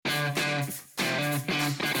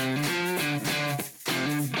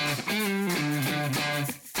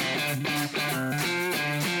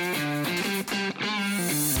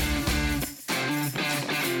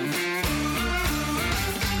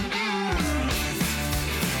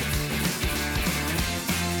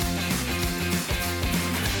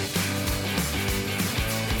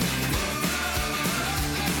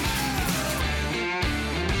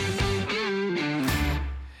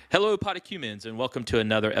Hello, Podecumens, and welcome to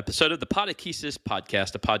another episode of the Podechesis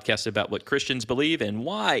Podcast, a podcast about what Christians believe and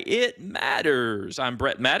why it matters. I'm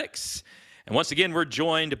Brett Maddox, and once again, we're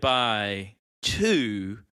joined by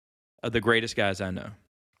two of the greatest guys I know.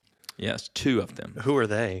 Yes, two of them. Who are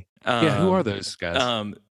they? Who are those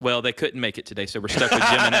guys? Well, they couldn't make it today, so we're stuck with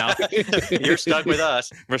Jim and Alan. You're stuck with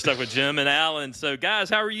us. We're stuck with Jim and Alan. So, guys,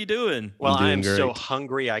 how are you doing? Well, I'm doing I'm so great.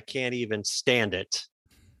 hungry I can't even stand it.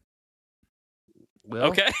 Well,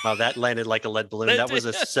 Okay. Wow, that landed like a lead balloon. That That was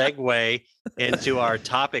a did. segue into our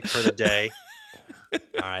topic for the day. All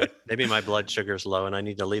right. Maybe my blood sugar's low and I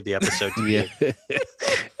need to leave the episode to you.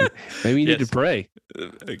 Maybe you need Yes. to pray.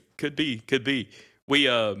 Could be. We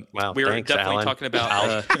Wow, we were thanks, definitely Alan. talking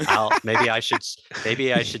about Maybe I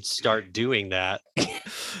should start doing that.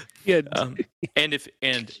 Yeah. and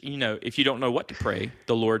if you don't know what to pray,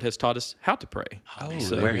 the Lord has taught us how to pray.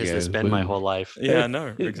 So- Where there we has go. this been my Boom. whole life? Yeah, I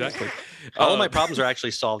know, exactly. All of my problems are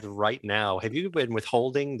actually solved right now. Have you been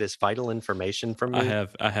withholding this vital information from me?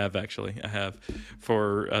 I have actually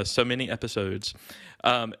for so many episodes.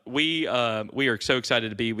 We are so excited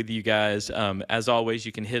to be with you guys. As always,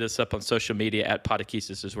 you can hit us up on social media at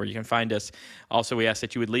Podechesis is where you can find us. Also, we ask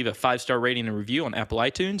that you would leave a 5-star rating and review on Apple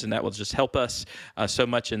iTunes, and that will just help us so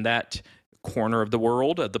much in that corner of the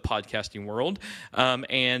world, of the podcasting world. We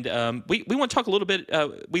want to talk a little bit.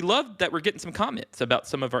 We love that we're getting some comments about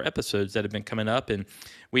some of our episodes that have been coming up. And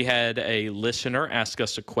we had a listener ask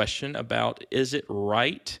us a question about, is it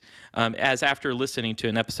right? As after listening to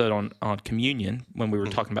an episode on communion, when we were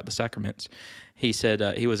talking about the sacraments, he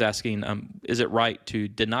said he was asking, is it right to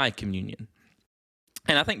deny communion?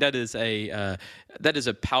 And I think that is a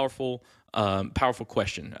powerful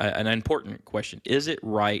question, an important question. Is it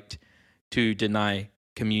right to deny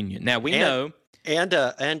communion? Now we know, and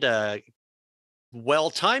a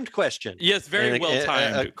well-timed question. yes, very And, well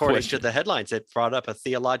timed. according to the headlines, it brought up a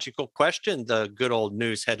theological question. The good old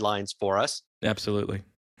news headlines for us. Absolutely.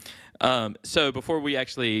 So before we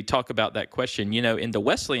actually talk about that question, in the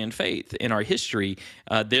Wesleyan faith, in our history,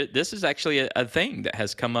 this is actually a thing that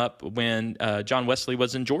has come up when John Wesley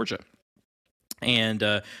was in Georgia. And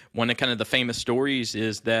one of kind of the famous stories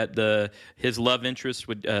is that his love interest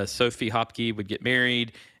Sophie Hopke would get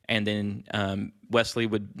married, and then Wesley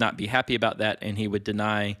would not be happy about that, and he would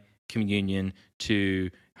deny communion to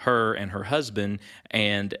her and her husband,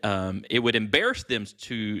 and it would embarrass them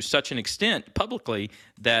to such an extent publicly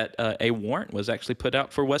that a warrant was actually put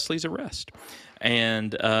out for Wesley's arrest.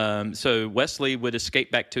 And so Wesley would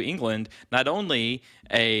escape back to England, not only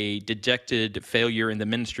a dejected failure in the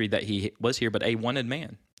ministry that he was here, but a wanted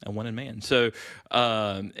man. So,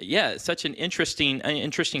 such an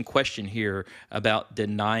interesting question here about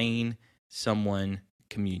denying someone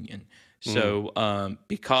communion. So,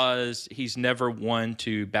 because he's never one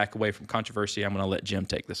to back away from controversy, I'm going to let Jim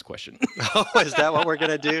take this question. Oh, is that what we're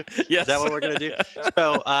going to do? Yes. Is that what we're going to do?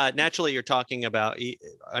 So naturally, you're talking about in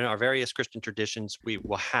our various Christian traditions, we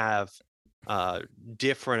will have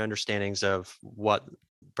different understandings of what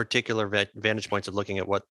particular vantage points of looking at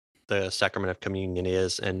what the sacrament of communion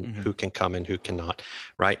is and who can come and who cannot,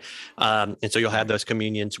 right? And so you'll have those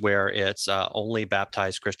communions where it's only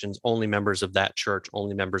baptized Christians, only members of that church,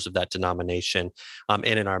 only members of that denomination. And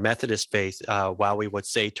in our Methodist faith, while we would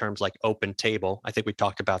say terms like open table, I think we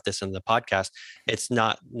talked about this in the podcast, it's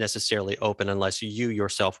not necessarily open unless you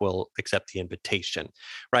yourself will accept the invitation,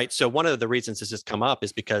 right? So one of the reasons this has come up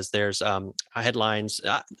is because there's headlines.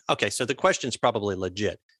 Okay, so the question's probably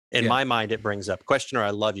legit. In my mind, it brings up, questioner, I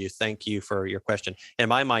love you. Thank you for your question. In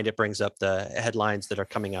my mind, it brings up the headlines that are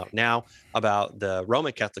coming out now about the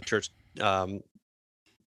Roman Catholic Church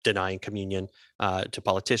denying communion to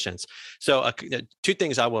politicians. So two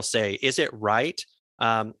things I will say. Is it right?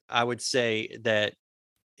 I would say that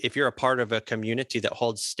if you're a part of a community that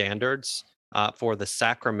holds standards for the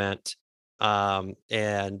sacrament,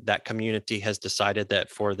 and that community has decided that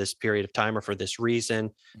for this period of time or for this reason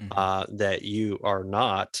that you are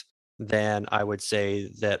not, then I would say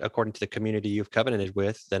that according to the community you've covenanted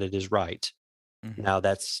with, that it is right. Now,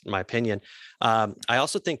 that's my opinion. I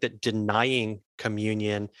also think that denying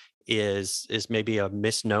communion is maybe a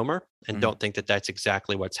misnomer, and don't think that that's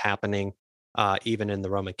exactly what's happening even in the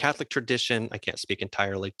Roman Catholic tradition. I can't speak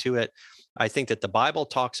entirely to it. I think that the Bible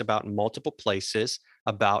talks about in multiple places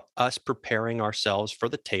about us preparing ourselves for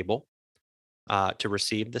the table to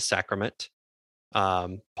receive the sacrament.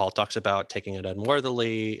 Paul talks about taking it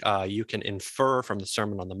unworthily. You can infer from the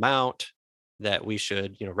Sermon on the Mount that we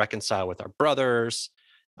should, reconcile with our brothers.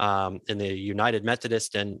 In the United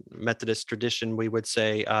Methodist and Methodist tradition, we would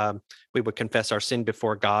say we would confess our sin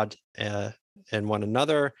before God and one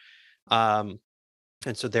another.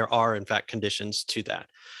 And so there are, in fact, conditions to that.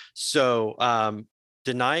 So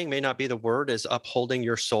denying may not be the word, is upholding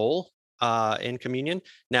your soul in communion.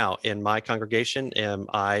 Now, in my congregation, am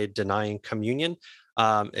I denying communion?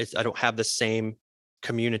 I don't have the same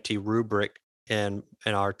community rubric in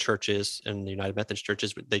our churches, in the United Methodist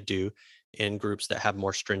churches, but they do in groups that have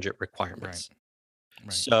more stringent requirements.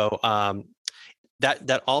 Right. So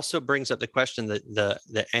that also brings up the question that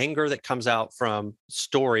the anger that comes out from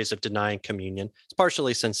stories of denying communion, it's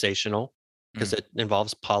partially sensational because it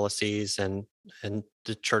involves policies and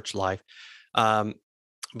the church life,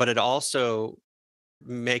 but it also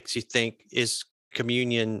makes you think, is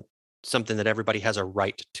communion something that everybody has a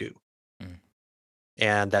right to? Mm.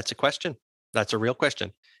 And that's a question. That's a real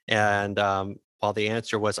question. And while the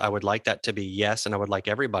answer was, I would like that to be yes, and I would like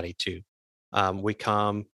everybody to, we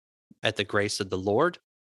come at the grace of the Lord.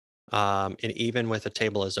 And even with a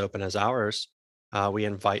table as open as ours, we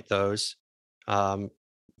invite those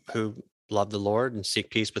who love the Lord and seek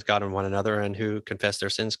peace with God and one another, and who confess their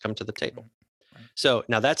sins, come to the table. Right. So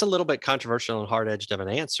now that's a little bit controversial and hard-edged of an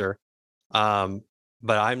answer,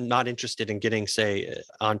 but I'm not interested in getting, say,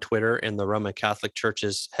 on Twitter in the Roman Catholic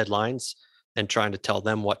Church's headlines and trying to tell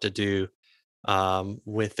them what to do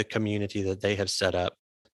with the community that they have set up.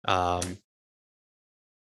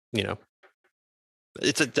 You know,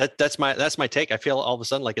 that's my take. I feel all of a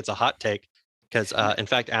sudden like it's a hot take because, in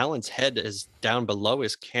fact, Alan's head is down below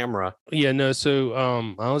his camera. Yeah, no. So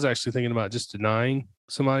I was actually thinking about just denying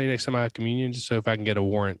somebody next time I have communion, just so if I can get a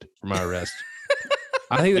warrant for my arrest.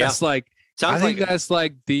 I think that's like, that's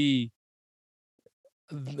like I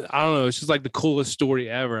don't know. It's just like the coolest story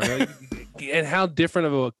ever. I mean, and how different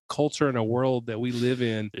of a culture and a world that we live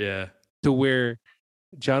in. Yeah. To where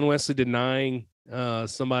John Wesley denying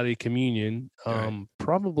somebody communion,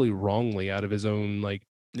 probably wrongly out of his own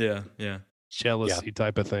jealousy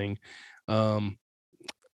type of thing,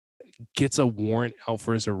 gets a warrant out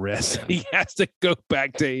for his arrest. He has to go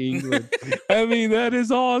back to England. I mean, that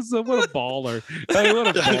is awesome. What a baller. I mean, what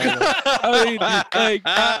a baller. I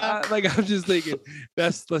mean, I'm just thinking,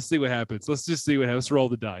 let's see what happens. Let's just see what happens. Let's roll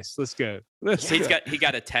the dice. Let's go. He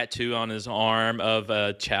got a tattoo on his arm of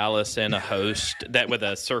a chalice and a host that with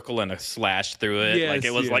a circle and a slash through it. Like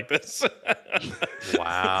it was like this.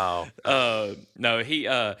 Wow. No,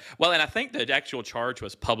 well, and I think the actual charge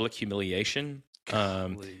was public humiliation.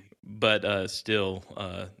 But still,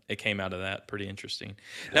 it came out of that. Pretty interesting.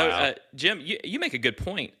 Wow. Now, Jim, you make a good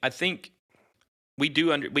point. I think we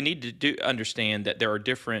need to understand that there are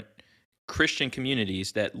different Christian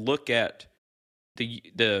communities that look at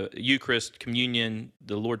the Eucharist, communion,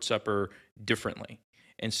 the Lord's Supper differently,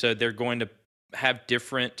 and so they're going to have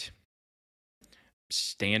different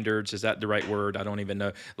standards. Is that the right word? I don't even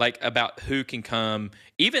know. Like about who can come.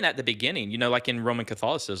 Even at the beginning, like in Roman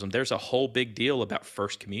Catholicism, there's a whole big deal about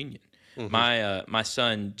First Communion. Mm-hmm. My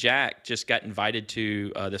son Jack just got invited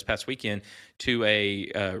to this past weekend to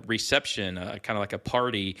a reception, kind of like a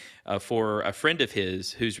party for a friend of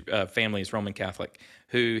his whose family is Roman Catholic,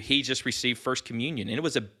 who he just received First Communion, and it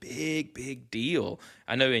was a big deal.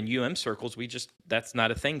 I know in circles, that's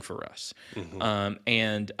not a thing for us. Mm-hmm.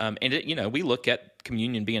 And we look at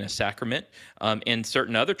communion being a sacrament. In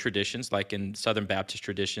certain other traditions, like in Southern Baptist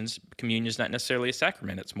traditions, communion is not necessarily a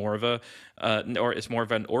sacrament. It's more of an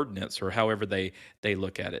ordinance, or however they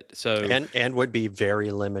look at it. So and would be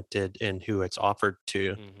very limited in who it's offered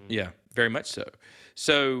to. Mm-hmm. Yeah, very much so.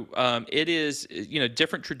 So it is,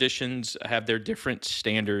 different traditions have their different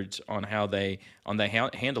standards on how they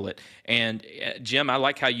handle it. And Jim, I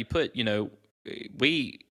like how you put,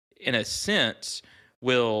 we, in a sense,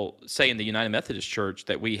 will say in the United Methodist Church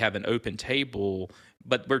that we have an open table,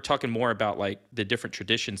 but we're talking more about like the different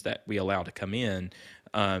traditions that we allow to come in.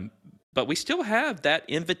 But we still have that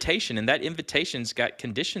invitation, and that invitation's got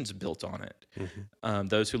conditions built on it. Mm-hmm.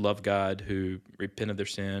 Those who love God, who repent of their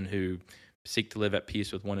sin, who seek to live at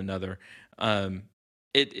peace with one another.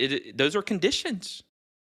 Those are conditions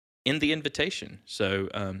in the invitation. So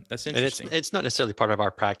that's interesting. And it's not necessarily part of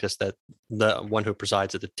our practice that the one who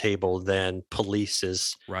presides at the table then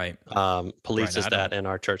polices that in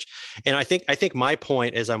our church. And I think my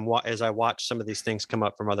point as I watch some of these things come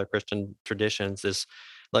up from other Christian traditions is,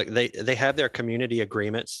 like, they have their community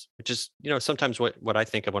agreements, which is, sometimes what I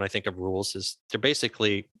think of when I think of rules is they're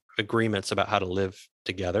basically agreements about how to live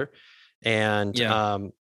together. And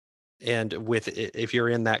if you're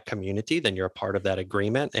in that community, then you're a part of that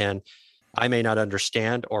agreement. And I may not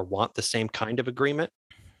understand or want the same kind of agreement,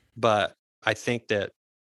 but I think that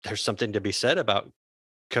there's something to be said about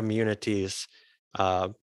communities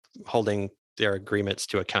holding their agreements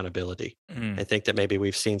to accountability. Mm. I think that maybe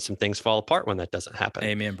we've seen some things fall apart when that doesn't happen.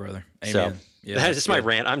 Amen, brother. So, Amen. Yeah, that is my good.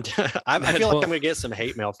 rant. I feel like I'm going to get some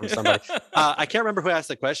hate mail from somebody. I can't remember who asked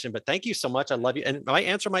the question, but thank you so much. I love you. And my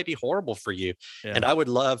answer might be horrible for you. Yeah. And I would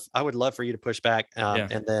love for you to push back. Yeah.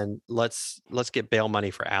 And then let's get bail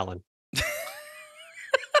money for Alan.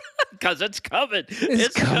 Because it's coming.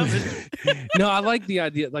 It's coming. No, I like the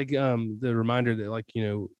idea, like the reminder that, like, you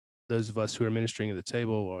know, those of us who are ministering at the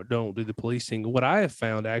table or don't do the policing. What I have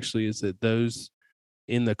found actually is that those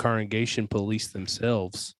in the congregation police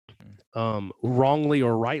themselves, wrongly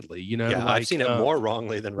or rightly. You know, Yeah, like, I've seen it more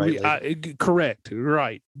wrongly than rightly. Correct,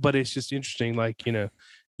 right. But it's just interesting. Like, you know,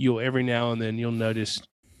 you'll every now and then you'll notice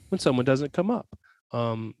when someone doesn't come up.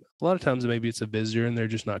 A lot of times maybe it's a visitor and they're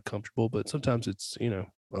just not comfortable, but sometimes it's, you know,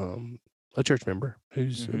 a church member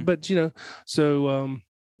who's, but you know, so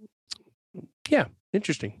yeah,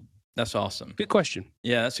 interesting. That's awesome. Good question.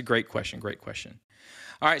 Yeah, that's a great question. Great question.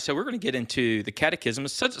 All right, so we're going to get into the catechism.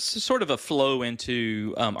 It's sort of a flow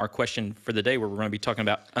into our question for the day, where we're going to be talking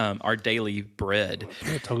about our daily bread.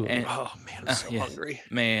 Oh man, I'm so hungry.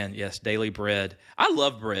 Man, yes, daily bread. I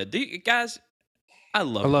love bread. Do you guys? I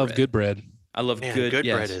love bread. Good bread. I love good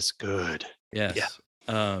bread is good. Yes.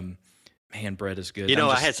 Yeah. Man, bread is good. You know,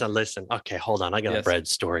 I had some. Listen, okay, hold on. I got a bread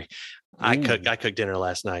story. I cooked dinner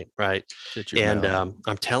last night, right? And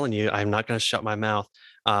I'm telling you, I'm not going to shut my mouth.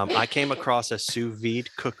 I came across a sous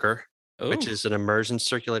vide cooker, which is an immersion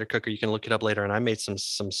circulator cooker. You can look it up later. And I made some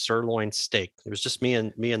sirloin steak. It was just me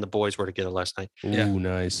and the boys were together last night. Ooh,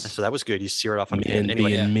 nice. So that was good. You sear it off on the end.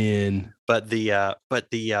 Anyway, men. But the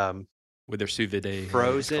with their sous vide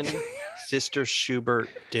frozen Sister Schubert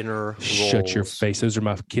dinner rolls. Shut your face. Those are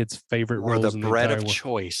my kids' favorite rolls. Or the bread of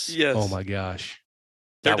choice. Yes. Oh my gosh.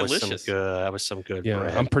 They're delicious. That was some good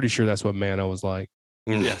bread. I'm pretty sure that's what manna was like.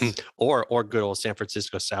 Yes. or good old San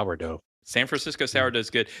Francisco sourdough. San Francisco sourdough is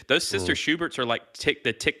good. Those Sister Schuberts are like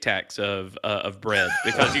the Tic Tacs of bread,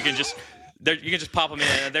 because you can just pop them in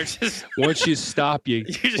and they're just once you stop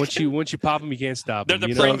once you pop them, you can't stop them. They're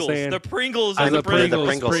the you Pringles. Know what I'm the Pringles and the bread.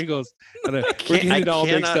 Pringles. We're getting it all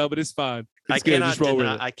mixed up, but it's fine. It's good. Just roll with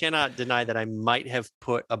it. I cannot deny that I might have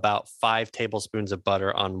put about 5 tablespoons of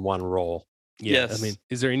butter on one roll. Yeah, yes. I mean,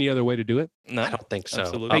 is there any other way to do it? No, I don't think so.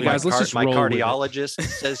 Absolutely. Hey guys, let's just roll. My cardiologist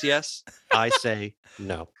says yes. I say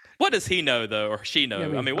no. What does he know though, or she know?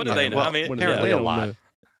 I mean, what do they know? Well, I mean, apparently a lot.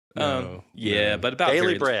 But about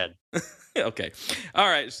daily bread. Okay. All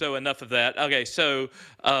right. So enough of that. Okay. So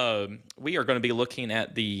we are going to be looking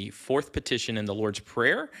at the fourth petition in the Lord's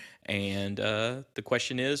Prayer. And the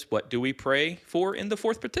question is, what do we pray for in the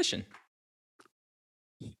fourth petition?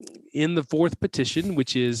 In the fourth petition,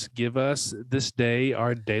 which is give us this day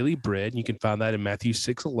our daily bread. You can find that in Matthew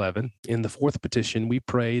 6:11. In the fourth petition, we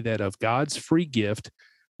pray that of God's free gift,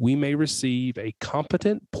 we may receive a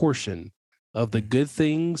competent portion of the good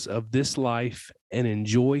things of this life and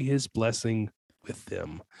enjoy his blessing with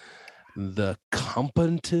them. The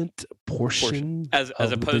competent portion as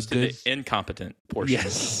opposed to the incompetent portion.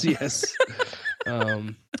 Yes.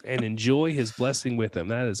 And enjoy his blessing with them.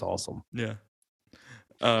 That is awesome. Yeah.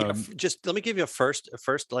 Just let me give you a first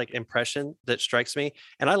like impression that strikes me.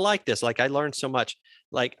 And I like this. Like, I learned so much.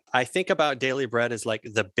 Like, I think about daily bread as like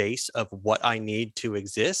the base of what I need to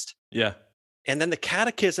exist. Yeah. And then the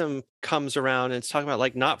catechism comes around and it's talking about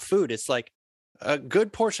like not food. It's like a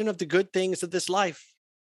good portion of the good things of this life.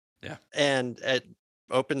 Yeah. And it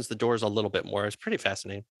opens the doors a little bit more. It's pretty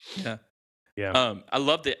fascinating. Yeah. Yeah. I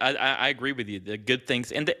love it. I agree with you. The good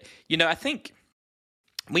things. And I think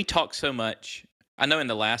we talk so much. I know in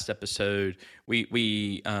the last episode,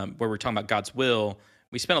 we where we're talking about God's will,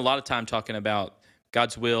 we spent a lot of time talking about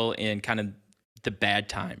God's will in kind of the bad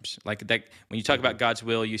times. Like that, when you talk about God's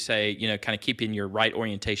will, you say, kind of keeping your right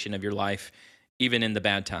orientation of your life, even in the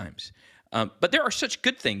bad times. But there are such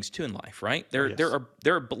good things too in life, right? There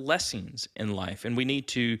are blessings in life, and we need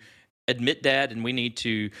to admit that, and we need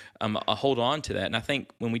to hold on to that. And I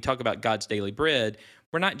think when we talk about God's daily bread,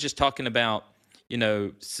 we're not just talking about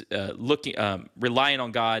relying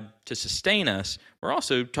on God to sustain us. We're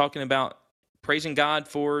also talking about praising God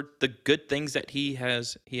for the good things that He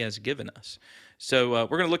has given us. So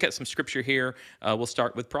we're going to look at some scripture here. We'll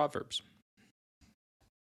start with Proverbs.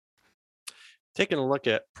 Taking a look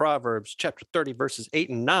at Proverbs chapter 30, verses 8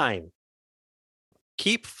 and 9.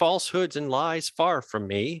 Keep falsehoods and lies far from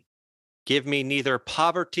me. Give me neither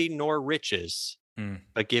poverty nor riches,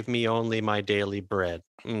 but give me only my daily bread.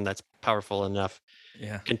 That's powerful enough.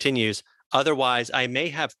 Yeah. Continues, otherwise I may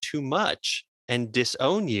have too much and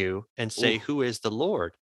disown you and say, who is the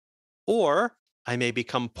Lord? Or I may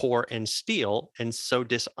become poor and steal and so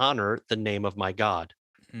dishonor the name of my God.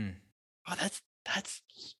 Oh,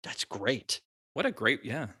 that's great. What a great,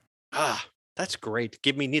 yeah. That's great.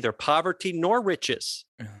 Give me neither poverty nor riches.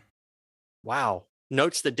 Yeah. Wow.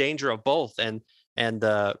 Notes the danger of both, and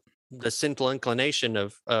the sinful inclination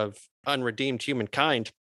of unredeemed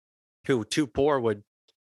humankind, who too poor would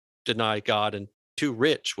deny God and too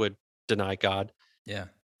rich would deny God. Yeah.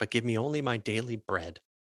 But give me only my daily bread.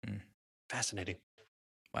 Mm. Fascinating.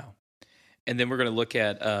 Wow. And then we're going to look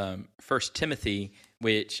at First Timothy,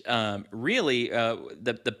 which really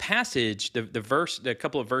the passage, the verse, the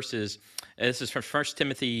couple of verses. This is from First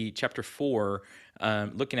Timothy chapter 4,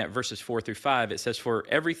 looking at verses 4-5. It says, "For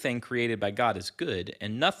everything created by God is good,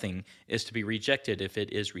 and nothing is to be rejected if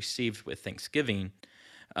it is received with thanksgiving,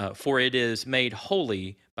 for it is made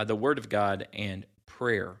holy by the word of God and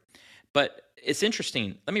prayer." But it's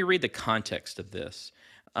interesting. Let me read the context of this.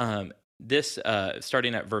 This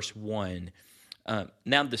starting at verse 1.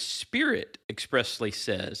 Now the Spirit expressly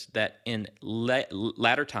says that in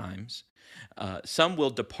latter times, some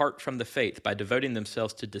will depart from the faith by devoting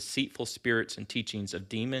themselves to deceitful spirits and teachings of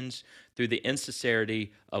demons, through the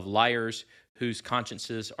insincerity of liars whose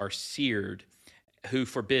consciences are seared, who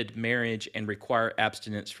forbid marriage and require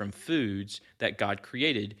abstinence from foods that God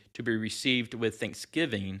created to be received with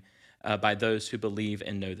thanksgiving by those who believe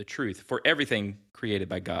and know the truth. For everything created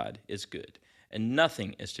by God is good, and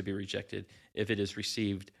nothing is to be rejected if it is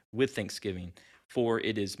received with thanksgiving, for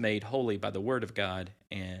it is made holy by the word of God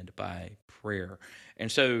and by prayer.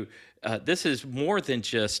 And so this is more than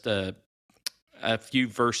just a few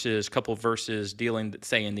verses, couple verses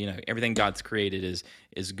saying, everything God's created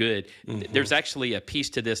is good. Mm-hmm. There's actually a piece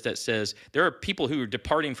to this that says there are people who are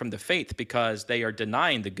departing from the faith because they are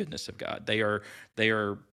denying the goodness of God. They're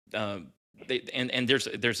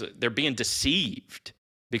being deceived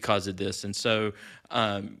because of this. And so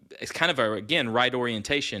it's kind of right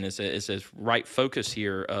orientation is a right focus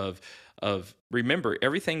here of remember,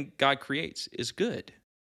 everything God creates is good.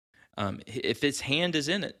 If His hand is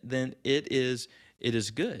in it, then it is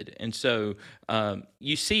good. And so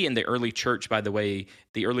you see in the early church, by the way,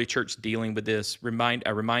 the early church dealing with this,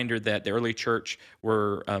 a reminder that the early church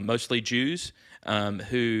were mostly Jews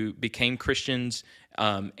who became Christians,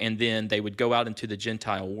 and then they would go out into the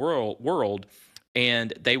Gentile world,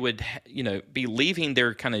 and they would, be leaving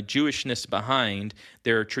their kind of Jewishness behind,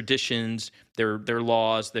 their traditions, their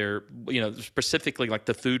laws, their, specifically like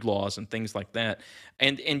the food laws and things like that.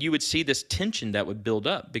 And you would see this tension that would build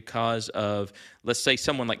up because of, let's say,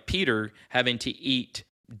 someone like Peter having to eat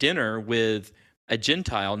dinner with a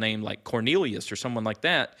Gentile named like Cornelius or someone like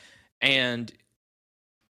that, and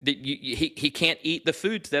he can't eat the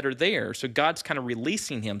foods that are there. So God's kind of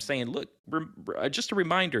releasing him, saying, look, just a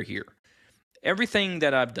reminder here. Everything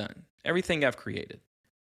that I've done, everything I've created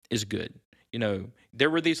is good. There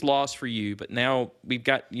were these laws for you, but now we've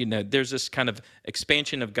got, there's this kind of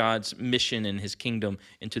expansion of God's mission and His kingdom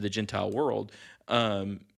into the Gentile world.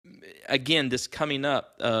 Again, this coming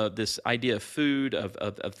up, this idea of food,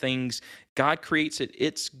 of things, God creates it.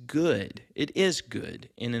 It's good. It is good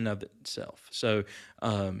in and of itself. So,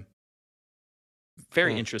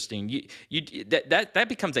 very interesting. That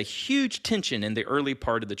becomes a huge tension in the early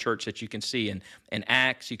part of the church that you can see in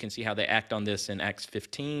Acts. You can see how they act on this in Acts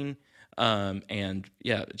 15. And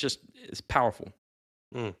yeah, it's powerful.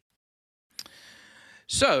 Mm.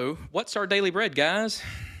 So, what's our daily bread, guys?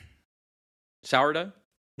 Sourdough?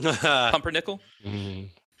 Pumpernickel?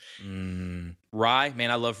 Rye?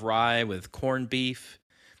 Man, I love rye with corned beef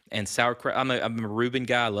and sauerkraut. I'm a Reuben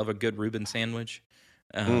guy. I love a good Reuben sandwich.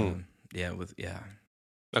 Yeah.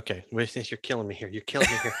 Okay, you're killing me here. You're killing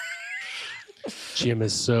me here. Jim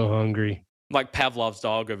is so hungry. Like Pavlov's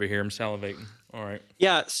dog over here. I'm salivating. All right.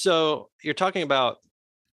 Yeah, so you're talking about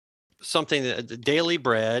something that the daily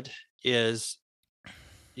bread is,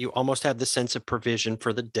 you almost have the sense of provision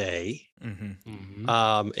for the day. Mm-hmm.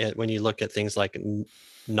 And when you look at things like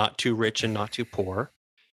not too rich and not too poor.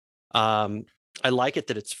 I like it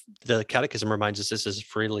that the Catechism reminds us this is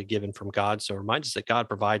freely given from God. So it reminds us that God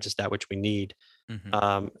provides us that which we need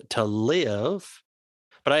to live.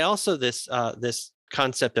 But I also this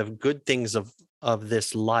concept of good things of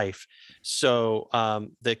this life. So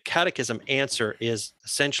the Catechism answer is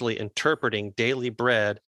essentially interpreting daily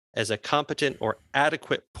bread as a competent or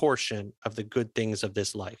adequate portion of the good things of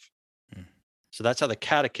this life. So that's how the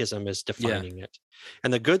Catechism is defining it.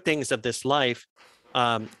 And the good things of this life,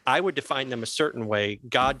 I would define them a certain way.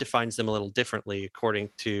 God defines them a little differently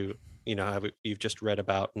according to, how you've just read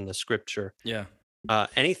about in the Scripture. Yeah.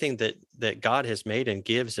 Anything that God has made and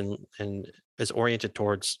gives and is oriented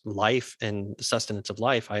towards life and the sustenance of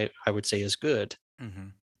life, I would say is good.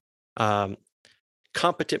 Mm-hmm.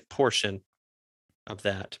 Competent portion of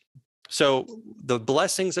that. So the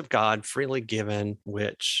blessings of God freely given,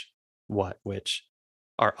 which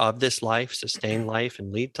are of this life, sustain life,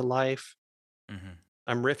 and lead to life. Mhm.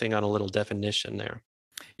 I'm riffing on a little definition there.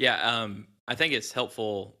 Yeah, I think it's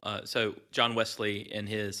helpful. So John Wesley, in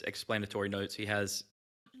his explanatory notes, he has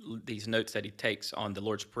these notes that he takes on the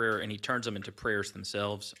Lord's Prayer, and he turns them into prayers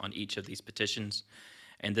themselves on each of these petitions.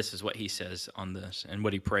 And this is what he says on this, and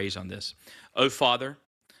what he prays on this. O Father,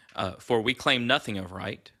 for we claim nothing of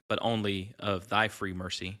right, but only of thy free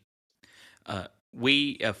mercy.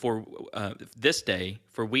 We for this day,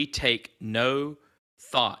 for we take no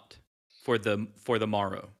thought for the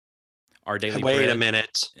morrow, our daily Wait bread. a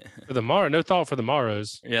minute. For the morrow, no thought for the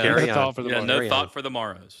morrows. Yeah, Carry no on. thought for the yeah, morrows. no Carry thought on. for the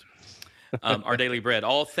morrows. Our daily bread,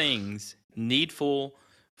 all things needful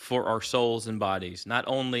for our souls and bodies, not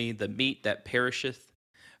only the meat that perisheth,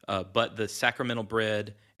 but the sacramental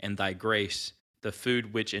bread and thy grace, the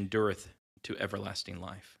food which endureth to everlasting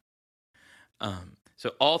life.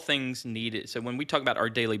 So all things needed. So when we talk about our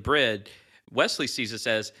daily bread, Wesley sees us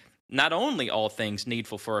as not only all things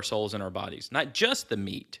needful for our souls and our bodies, not just the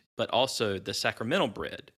meat, but also the sacramental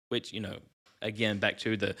bread, which, again, back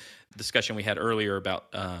to the discussion we had earlier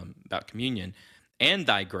about communion, and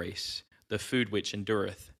thy grace, the food which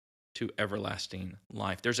endureth to everlasting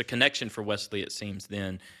life. There's a connection for Wesley, it seems,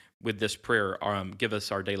 then, with this prayer, give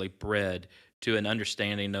us our daily bread, to an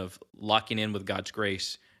understanding of locking in with God's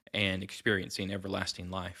grace and experiencing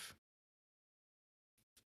everlasting life.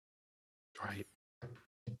 Right.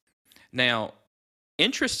 Now,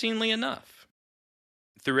 interestingly enough,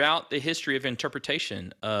 throughout the history of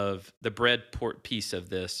interpretation of the bread piece of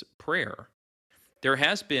this prayer, there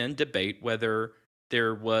has been debate whether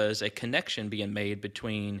there was a connection being made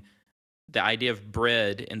between the idea of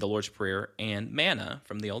bread in the Lord's Prayer and manna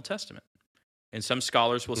from the Old Testament. And some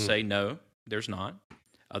scholars will say, no, there's not.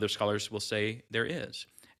 Other scholars will say there is.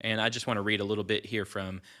 And I just want to read a little bit here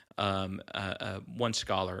from one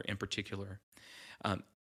scholar in particular.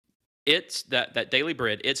 It's that daily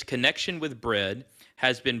bread, its connection with bread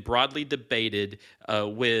has been broadly debated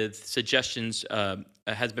with suggestions, with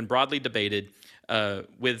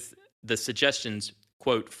the suggestions,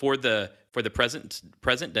 quote, for the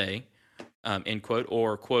present day, end quote,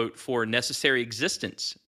 or, quote, for necessary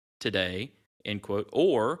existence today, end quote,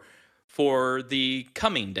 or for the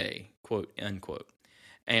coming day, quote, unquote.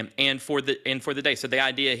 And for the day. So the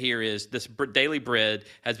idea here is this daily bread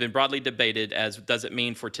has been broadly debated as, does it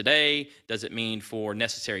mean for today? Does it mean for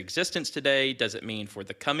necessary existence today? Does it mean for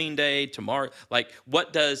the coming day, tomorrow? Like,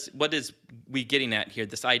 what is we getting at here?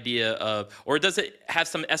 This idea of, or does it have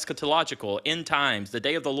some eschatological, end times, the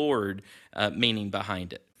day of the Lord meaning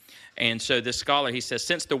behind it? And so this scholar, he says,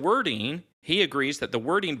 since the wording, he agrees that the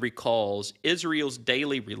wording recalls Israel's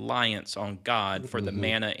daily reliance on God for the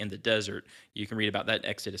manna in the desert. You can read about that in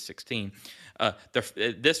Exodus 16.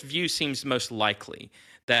 This view seems most likely,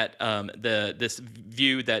 that this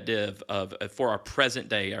view that of for our present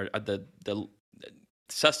day, or the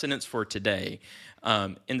sustenance for today,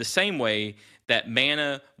 in the same way that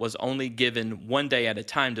manna was only given one day at a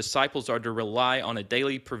time, disciples are to rely on a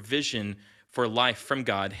daily provision for life from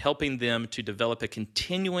God, helping them to develop a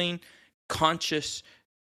continuing conscious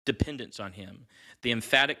dependence on him. The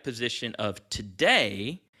emphatic position of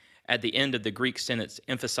today at the end of the Greek sentence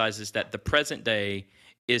emphasizes that the present day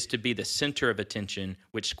is to be the center of attention,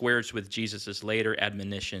 which squares with Jesus' later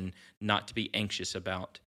admonition not to be anxious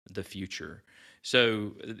about the future.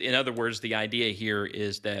 So, in other words, the idea here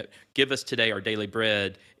is that give us today our daily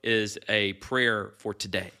bread is a prayer for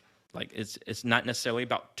today. Like, it's not necessarily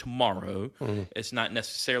about tomorrow. It's not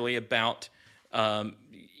necessarily about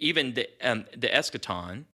even the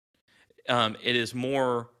eschaton. It is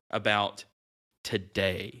more about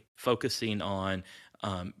today, focusing on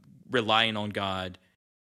relying on God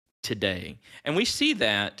today. And we see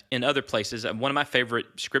that in other places. One of my favorite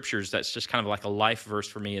scriptures that's just kind of like a life verse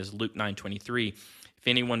for me is Luke 9:23. If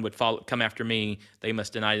anyone would come after me, they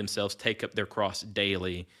must deny themselves, take up their cross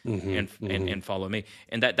daily, and follow me.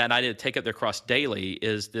 And that idea to take up their cross daily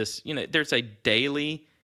is this, there's a daily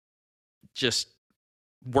just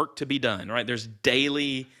work to be done, right? There's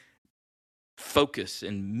daily focus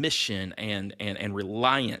and mission and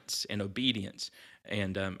reliance and obedience.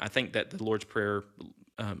 And I think that the Lord's Prayer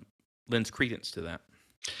lends credence to that.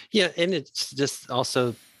 Yeah, and it's just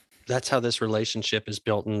also, that's how this relationship is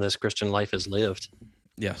built and this Christian life is lived.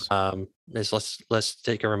 Yes. Let's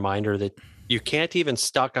take a reminder that you can't even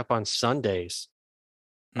stock up on Sundays.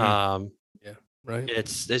 Yeah, right.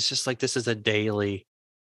 It's just like, this is a daily,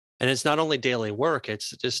 and it's not only daily work,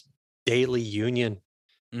 it's just daily union,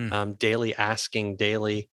 daily asking,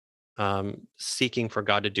 daily seeking for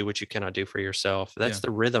God to do what you cannot do for yourself. That's Yeah.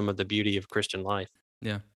 the rhythm of the beauty of Christian life.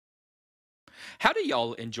 Yeah. How do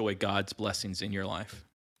y'all enjoy God's blessings in your life?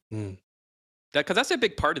 Mm. Because that's a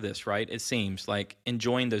big part of this, right? It seems like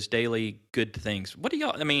enjoying those daily good things. What do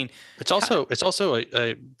y'all? I mean, It's also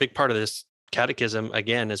a big part of this catechism,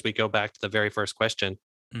 again, as we go back to the very first question,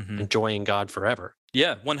 enjoying God forever.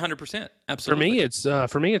 Yeah, 100%. For Absolutely. me, it's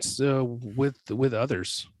with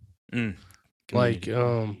others. Like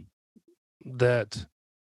Community. that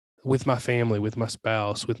with my family, with my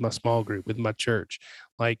spouse, with my small group, with my church,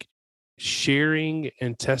 like sharing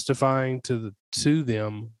and testifying to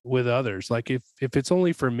them with others. Like if it's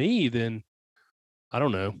only for me, then I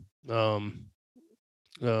don't know.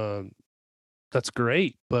 That's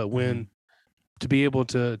great. But when to be able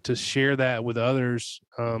to share that with others,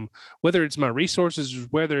 whether it's my resources,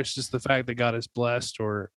 whether it's just the fact that God has blessed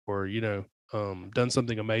or done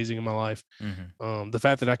something amazing in my life, the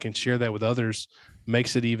fact that I can share that with others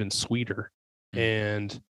makes it even sweeter,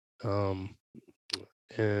 and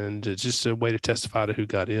it's just a way to testify to who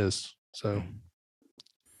God is. So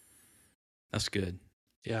that's good.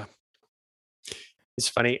 Yeah, it's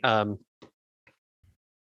funny.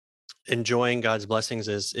 Enjoying God's blessings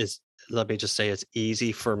is let me just say, it's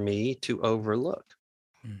easy for me to overlook.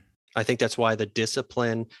 I think that's why the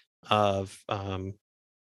discipline of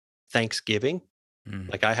Thanksgiving,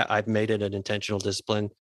 like I've made it an intentional discipline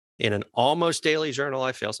in an almost daily journal.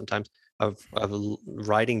 I fail sometimes of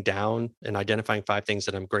writing down and identifying 5 things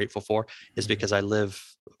that I'm grateful for, is because I live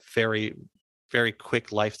very, very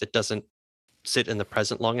quick life that doesn't sit in the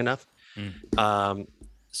present long enough.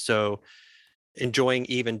 So enjoying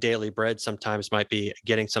even daily bread sometimes might be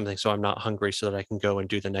getting something so I'm not hungry so that I can go and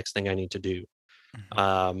do the next thing I need to do.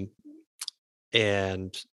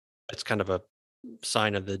 And it's kind of a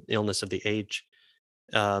sign of the illness of the age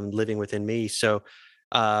living within me. So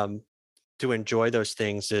to enjoy those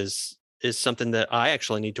things is something that I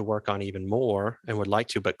actually need to work on even more and would like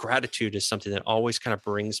to, but gratitude is something that always kind of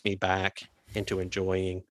brings me back into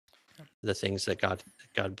enjoying the things that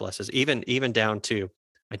God blesses, even down to,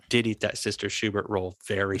 I did eat that Sister Schubert roll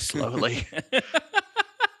very slowly.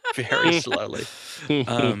 Very slowly.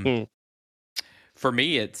 For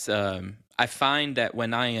me, it's I find that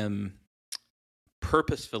when I am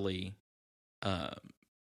purposefully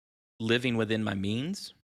living within my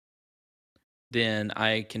means, then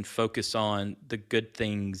I can focus on the good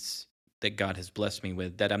things that God has blessed me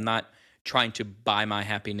with, that I'm not trying to buy my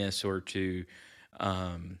happiness or to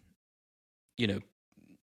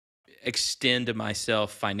extend to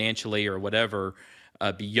myself financially or whatever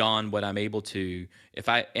beyond what I'm able to.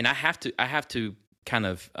 I have to kind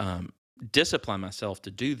of discipline myself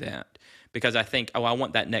to do that, because I think, I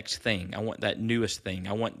want that next thing, I want that newest thing,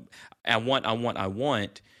 I want,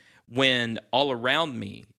 when all around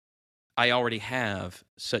me I already have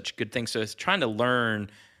such good things. So it's trying to learn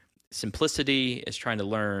simplicity, it's trying to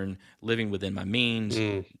learn living within my means.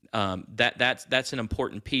 That's an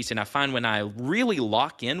important piece. And I find when I really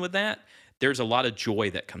lock in with that, there's a lot of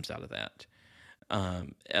joy that comes out of that.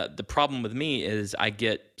 The problem with me is I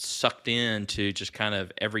get sucked into just kind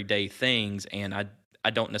of everyday things, and I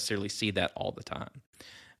don't necessarily see that all the time.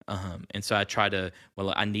 And so I try to,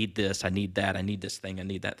 I need this, I need that, I need this thing, I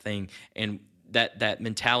need that thing. And that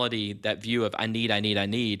mentality, that view of I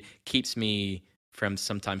need keeps me from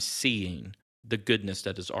sometimes seeing the goodness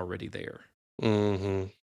that is already there.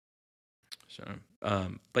 So,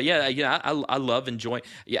 but yeah, I love enjoying.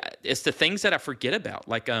 Yeah, it's the things that I forget about.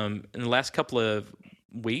 Like in the last couple of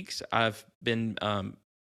weeks, I've been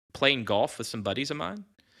playing golf with some buddies of mine.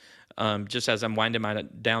 Just as I'm winding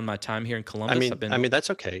down my time here in Columbus. I mean, that's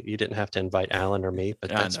okay. You didn't have to invite Alan or me, but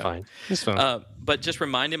that's fine. It's fine. But just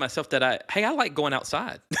reminding myself that I like going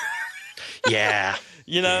outside. Yeah.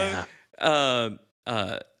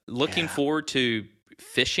 Looking forward to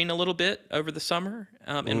fishing a little bit over the summer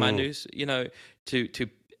in my news.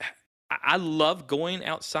 I love going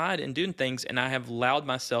outside and doing things, and I have allowed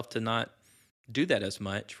myself to not do that as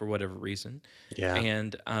much for whatever reason. Yeah.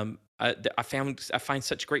 And I find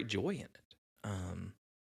such great joy in it.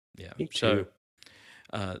 Yeah. Me too.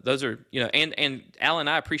 So those are, and Alan,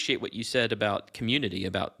 I appreciate what you said about community,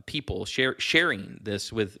 about people sharing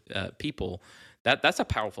this with people. That's a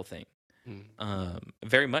powerful thing.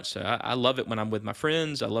 Very much so. I love it when I'm with my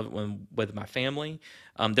friends. I love it when with my family.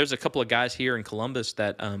 There's a couple of guys here in Columbus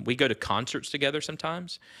that we go to concerts together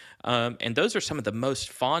sometimes, and those are some of the most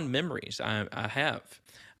fond memories I have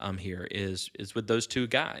here is with those two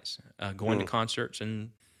guys going to concerts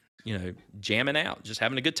and jamming out, just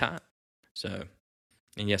having a good time. So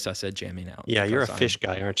And yes, I said jamming out. Yeah, you're a because fish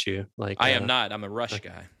guy, aren't you? Like I am not. I'm a rush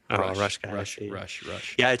guy. Oh, Rush, rush guy. I rush, see.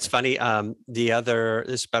 rush. Yeah, it's funny. This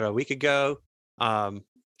is about a week ago.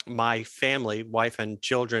 My family, wife and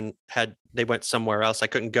children, they went somewhere else. I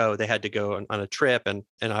couldn't go. They had to go on a trip, and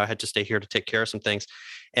I had to stay here to take care of some things.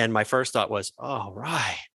 And my first thought was, "All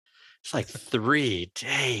right, it's like 3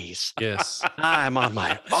 days. Yes. I'm on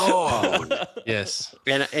my own." Yes.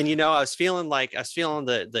 And I was feeling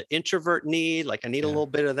the introvert need, like I need a little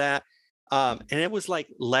bit of that. And it was like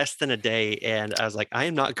less than a day, and I was like, I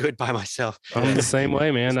am not good by myself. I'm the same way,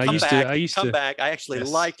 man. I used Come back. I actually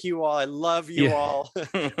like you all. I love you all.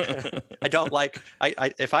 I don't like.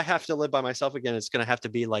 If I have to live by myself again, it's going to have to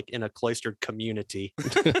be like in a cloistered community,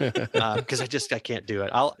 because I can't do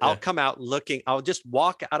it. I'll come out looking. I'll just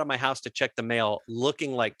walk out of my house to check the mail,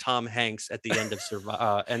 looking like Tom Hanks at the end of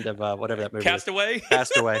whatever that movie Castaway. is.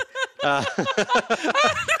 Castaway.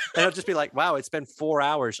 And I'll just be like, "Wow, it's been 4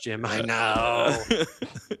 hours, Jim." I know.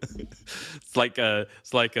 It's like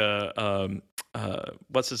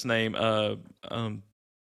what's his name? We're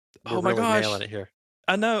Oh my really gosh. nailing it here.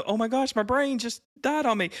 I know. Oh my gosh, my brain just died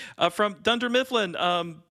on me. From Dunder Mifflin,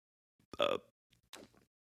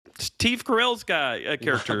 Steve Carell's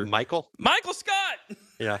character. Michael. Michael Scott.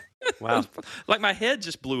 Yeah. Wow. Like my head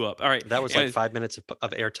just blew up. All right. That was like 5 minutes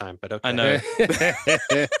of airtime, but okay. I know. But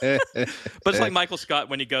it's like Michael Scott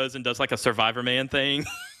when he goes and does like a Survivor Man thing.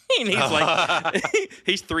 And he's like,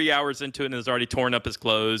 he's 3 hours into it and has already torn up his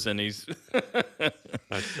clothes, and he's.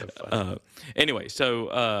 That's so funny. Anyway,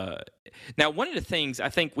 so now one of the things I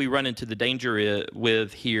think we run into the danger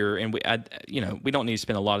with here, and we don't need to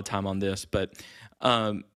spend a lot of time on this, but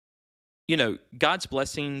God's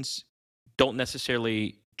blessings don't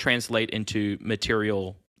necessarily translate into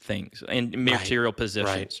material things and material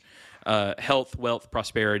possessions. Right. Health, wealth,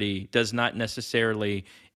 prosperity does not necessarily,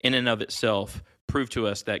 in and of itself, prove to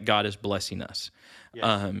us that God is blessing us.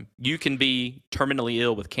 Yes. You can be terminally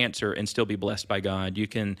ill with cancer and still be blessed by God. You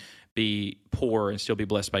can be poor and still be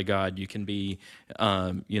blessed by God. You can be,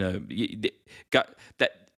 God.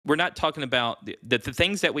 That we're not talking about the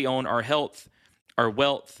things that we own. Our health, our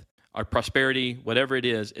wealth, our prosperity, whatever it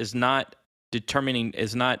is not determining,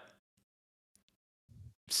 is not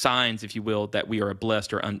signs, if you will, that we are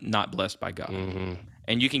blessed or not blessed by God. Mm-hmm.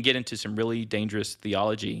 And you can get into some really dangerous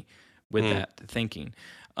theology with that thinking.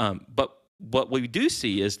 But what we do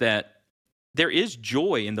see is that there is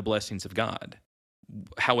joy in the blessings of God,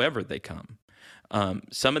 however they come.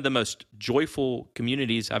 Some of the most joyful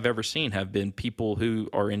communities I've ever seen have been people who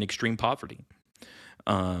are in extreme poverty,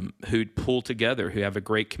 who pull together, who have a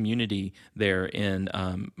great community there.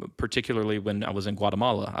 Particularly when I was in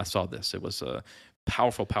Guatemala, I saw this. It was a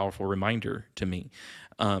powerful, powerful reminder to me.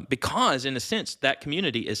 Because in a sense, that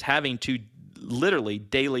community is having to literally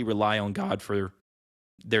daily rely on God for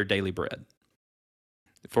their daily bread,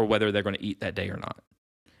 for whether they're going to eat that day or not.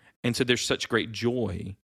 And so there's such great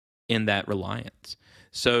joy in that reliance.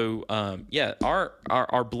 So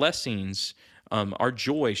our blessings, our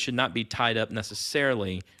joy should not be tied up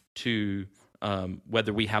necessarily to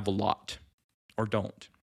whether we have a lot or don't.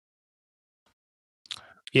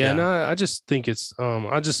 Yeah, no, I just think it's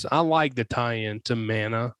I like the tie-in to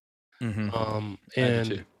manna. Mm-hmm.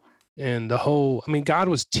 And the whole, God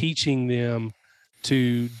was teaching them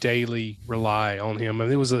to daily rely on Him. I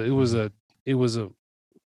mean, it was a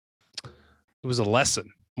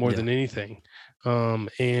lesson more than anything. So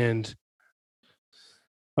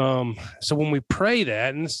when we pray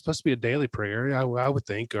that, and it's supposed to be a daily prayer, I would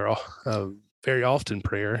think, or very often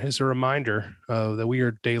prayer, is a reminder that we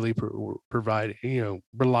are daily providing,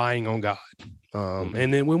 relying on God.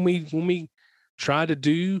 And then when we try to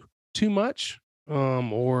do too much,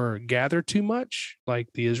 or gather too much,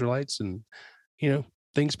 like the Israelites, and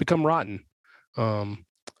things become rotten. So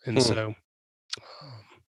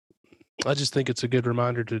I just think it's a good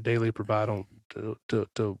reminder to daily provide on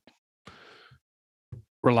to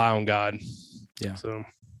rely on God. Yeah. So,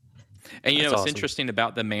 and what's awesome. Interesting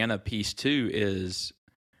about the manna piece too is,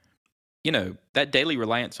 that daily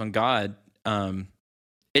reliance on God.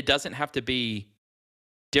 It doesn't have to be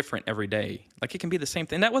different every day. Like, it can be the same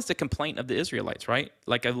thing. That was the complaint of the Israelites, right?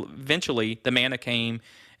 Like, eventually the manna came,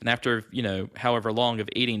 and after, however long of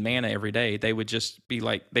eating manna every day, they would just be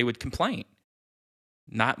like, they would complain.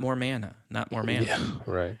 Not more manna, not more manna. Yeah,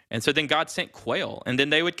 right. And so then God sent quail, and then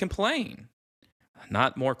they would complain.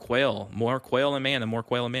 Not more quail and manna, more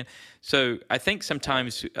quail and manna. So I think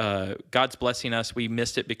sometimes God's blessing us, we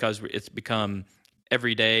missed it because it's become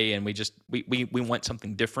every day, and we want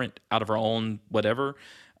something different out of our own whatever.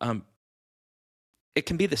 It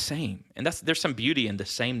can be the same, and there's some beauty in the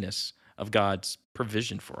sameness of God's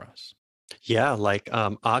provision for us. Yeah, like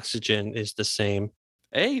oxygen is the same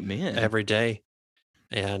Amen. every day.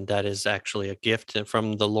 And that is actually a gift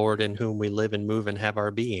from the Lord in whom we live and move and have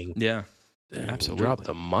our being. Yeah. Dang, Absolutely. Drop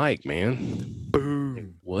the mic, man.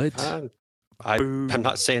 Boom. What? I'm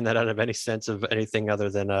not saying that out of any sense of anything other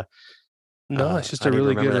than No, it's just I a need to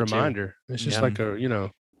really good remember that too. reminder. It's just Yeah. like a,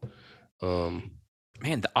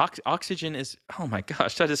 Man, the oxygen is, oh my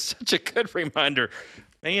gosh, that is such a good reminder.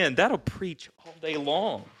 Man, that'll preach all day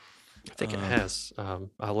long. I think it has.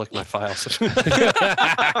 I'll look my files.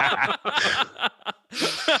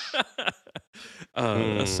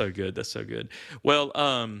 That's so good. That's so good. Well,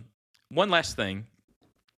 one last thing.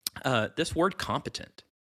 This word competent.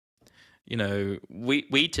 You know,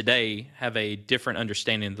 we today have a different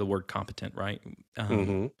understanding of the word competent, right?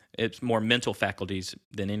 It's more mental faculties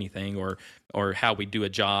than anything, or how we do a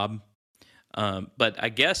job. But I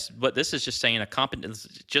guess what this is just saying, a competence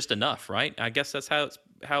is just enough, right? I guess that's how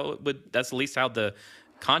it would. That's at least how the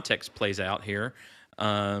context plays out here.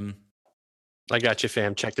 I got you,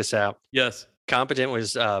 fam. Check this out. Yes. Competent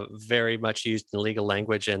was very much used in legal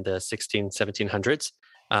language in the 1700s.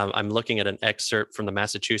 I'm looking at an excerpt from the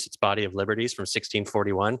Massachusetts Body of Liberties from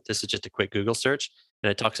 1641. This is just a quick Google search,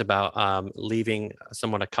 and it talks about leaving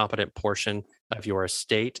someone a competent portion of your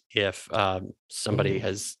estate if somebody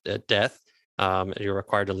has a death. You're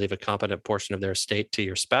required to leave a competent portion of their estate to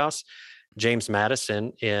your spouse. James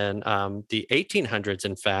Madison in the 1800s,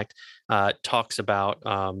 in fact, talks about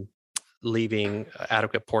leaving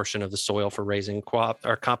adequate portion of the soil for raising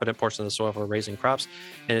or competent portion of the soil for raising crops.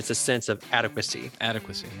 And it's a sense of adequacy.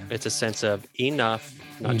 Adequacy. Yeah. It's a sense of enough,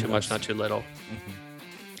 not too much, not too little. Mm-hmm.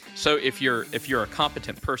 So if you're a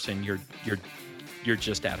competent person, you're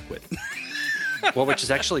just adequate. Well, which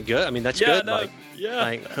is actually good. I mean, that's good. Like,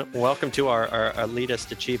 welcome to our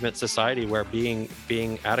elitist achievement society where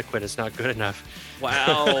being adequate is not good enough.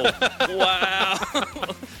 Wow. Wow.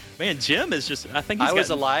 Man, Jim is just, I think I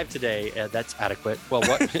was alive today. That's adequate. Well,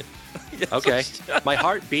 what? Yes. Okay. My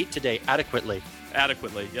heart beat today adequately.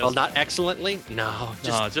 Adequately, yes. Well, not excellently. No,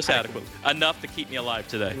 just adequate. Enough to keep me alive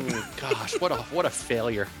today. Gosh, what a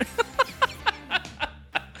failure.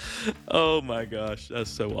 Oh my gosh,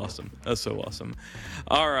 that's so awesome. That's so awesome.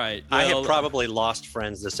 All right. I have probably lost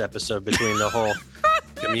friends this episode between the whole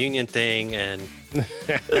communion thing and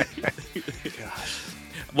gosh.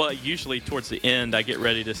 Well, usually towards the end, I get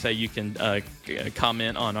ready to say you can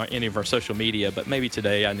comment on any of our social media, but maybe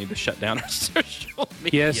today I need to shut down our social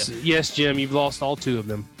media. Yes, Jim, you've lost all two of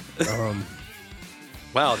them.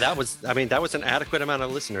 Wow, that was an adequate amount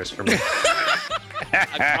of listeners for me.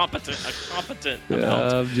 a competent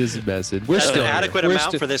amount. I'm just messing. That's still an adequate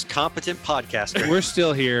amount for this competent podcaster. We're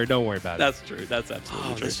still here. Don't worry about it. That's true. That's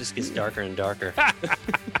absolutely true. This just gets darker and darker.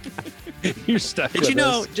 You're stuck. Did you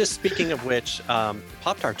know, just speaking of which,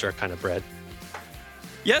 Pop-Tarts are kind of bread.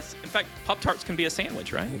 Yes. In fact, Pop-Tarts can be a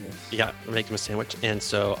sandwich, right? Yeah, make them a sandwich. And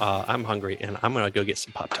so I'm hungry, and I'm going to go get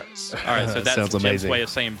some Pop-Tarts. All right, so that's sounds Jim's amazing. way of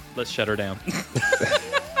saying, let's shut her down.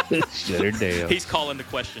 Shut her down. He's calling the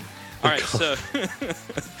question. All right,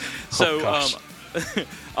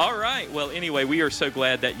 all right. Well, anyway, we are so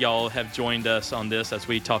glad that y'all have joined us on this as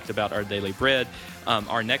we talked about our daily bread.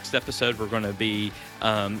 Our next episode, we're going to be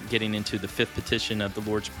getting into the fifth petition of the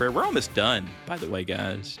Lord's Prayer. We're almost done, by the way,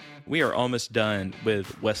 guys. We are almost done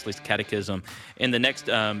with Wesley's Catechism. And the next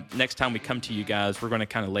time we come to you guys, we're going to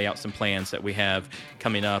kind of lay out some plans that we have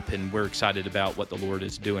coming up, and we're excited about what the Lord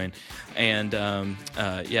is doing. And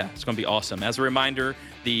it's going to be awesome. As a reminder,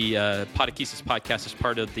 the Podakesis podcast is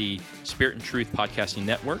part of the Spirit and Truth podcasting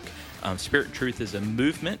network. Spirit and Truth is a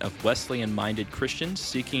movement of Wesleyan-minded Christians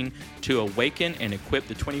seeking to awaken and equip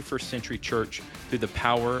the 21st century church through the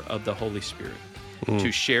power of the Holy Spirit.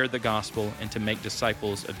 To share the gospel and to make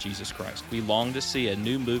disciples of Jesus Christ. We long to see a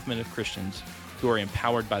new movement of Christians who are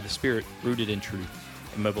empowered by the Spirit, rooted in truth,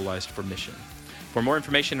 and mobilized for mission. For more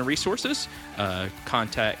information and resources,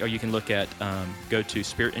 contact, or you can look at, go to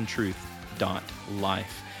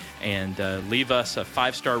spiritandtruth.life. And leave us a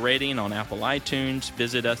 5-star rating on Apple iTunes.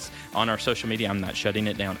 Visit us on our social media. I'm not shutting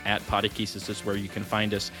it down. @Podakesis is where you can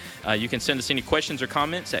find us. You can send us any questions or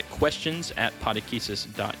comments at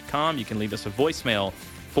questions@podakesis.com. You can leave us a voicemail,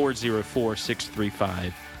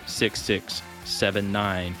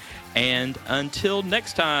 404-635-6679. And until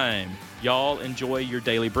next time, y'all enjoy your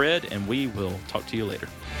daily bread, and we will talk to you later.